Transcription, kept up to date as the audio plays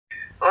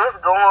What's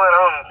going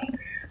on?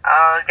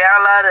 Got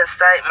a lot of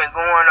excitement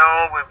going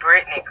on with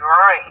Brittany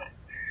Griner.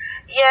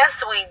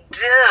 Yes, we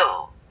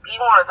do. You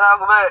want to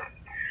talk about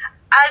it?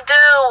 I do.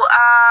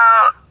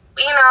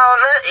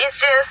 It's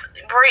just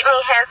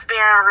Brittany has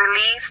been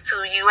released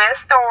to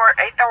U.S.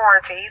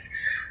 authorities.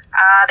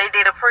 They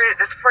did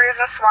this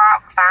prison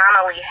swap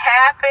finally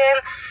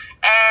happened,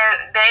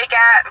 and they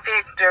got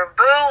Victor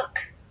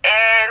Bout,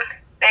 and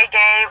they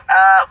gave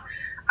up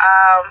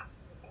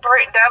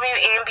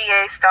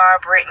WNBA star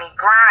Brittany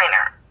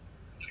Griner.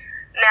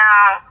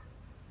 Now,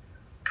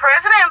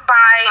 President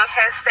Biden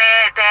has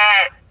said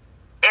that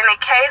in the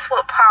case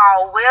with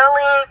Paul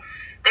Willing,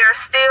 they're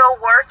still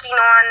working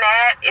on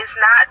that. It's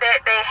not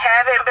that they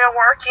haven't been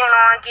working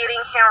on getting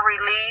him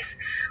released,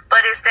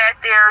 but it's that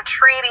they're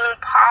treating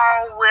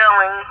Paul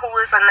Willing, who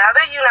is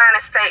another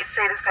United States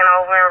citizen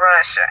over in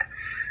Russia,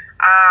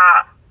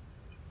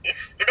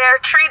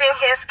 they're treating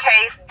his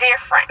case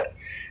different.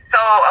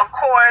 So, of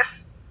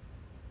course,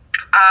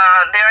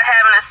 they're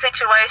having a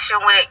situation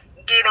with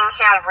getting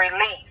him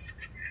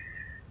released.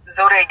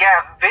 So they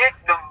got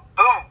Victor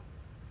Bout.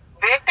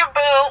 Victor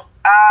Bout,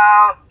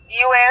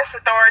 U.S.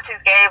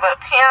 authorities gave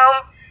up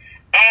him,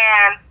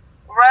 and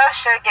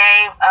Russia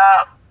gave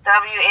up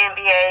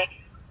WNBA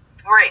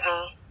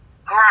Brittany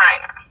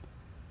Griner.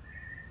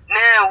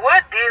 Now,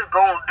 what this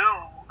gonna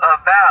do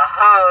about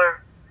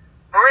her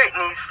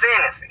Brittany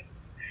sentencing?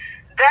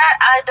 That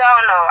I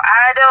don't know.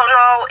 I don't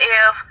know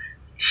if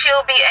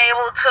she'll be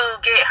able to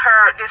get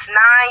this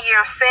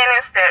 9-year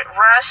sentence that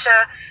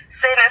Russia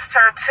sentenced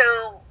her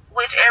to,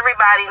 which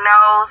everybody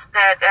knows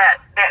that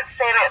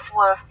sentence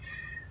was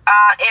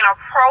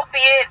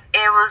inappropriate.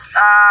 It was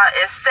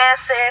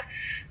excessive.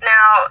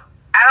 Now,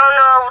 I don't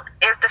know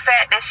if the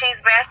fact that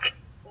she's back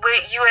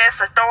with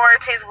U.S.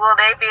 authorities, will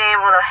they be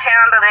able to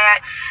handle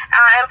that?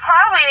 And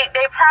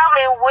they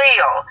probably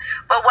will.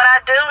 But what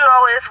I do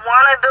know is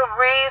one of the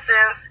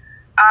reasons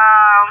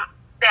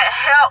that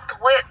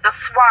helped with the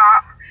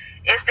swap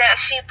is that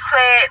she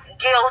pled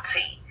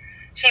guilty.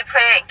 She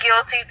pled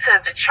guilty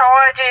to the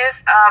charges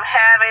of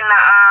having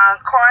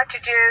the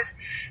cartridges,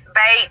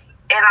 bait,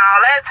 and all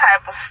that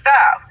type of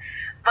stuff.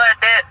 But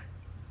the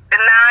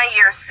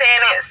 9-year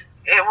sentence,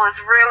 it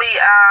was really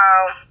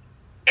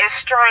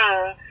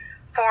extreme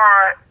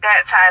for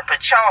that type of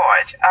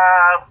charge.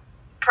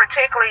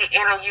 Particularly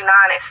in the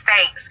United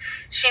States,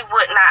 she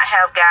would not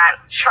have gotten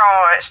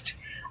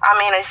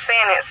a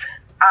sentence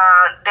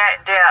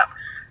that depth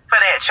for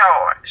that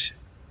charge.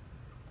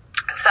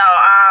 So,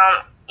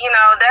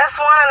 that's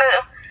one of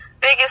the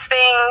biggest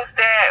things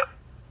that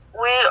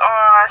we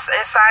are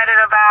excited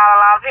about. A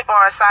lot of people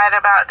are excited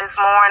about this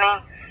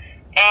morning,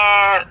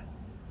 and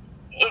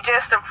it's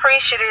just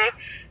appreciative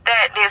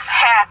that this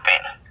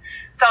happened.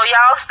 So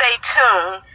y'all stay tuned.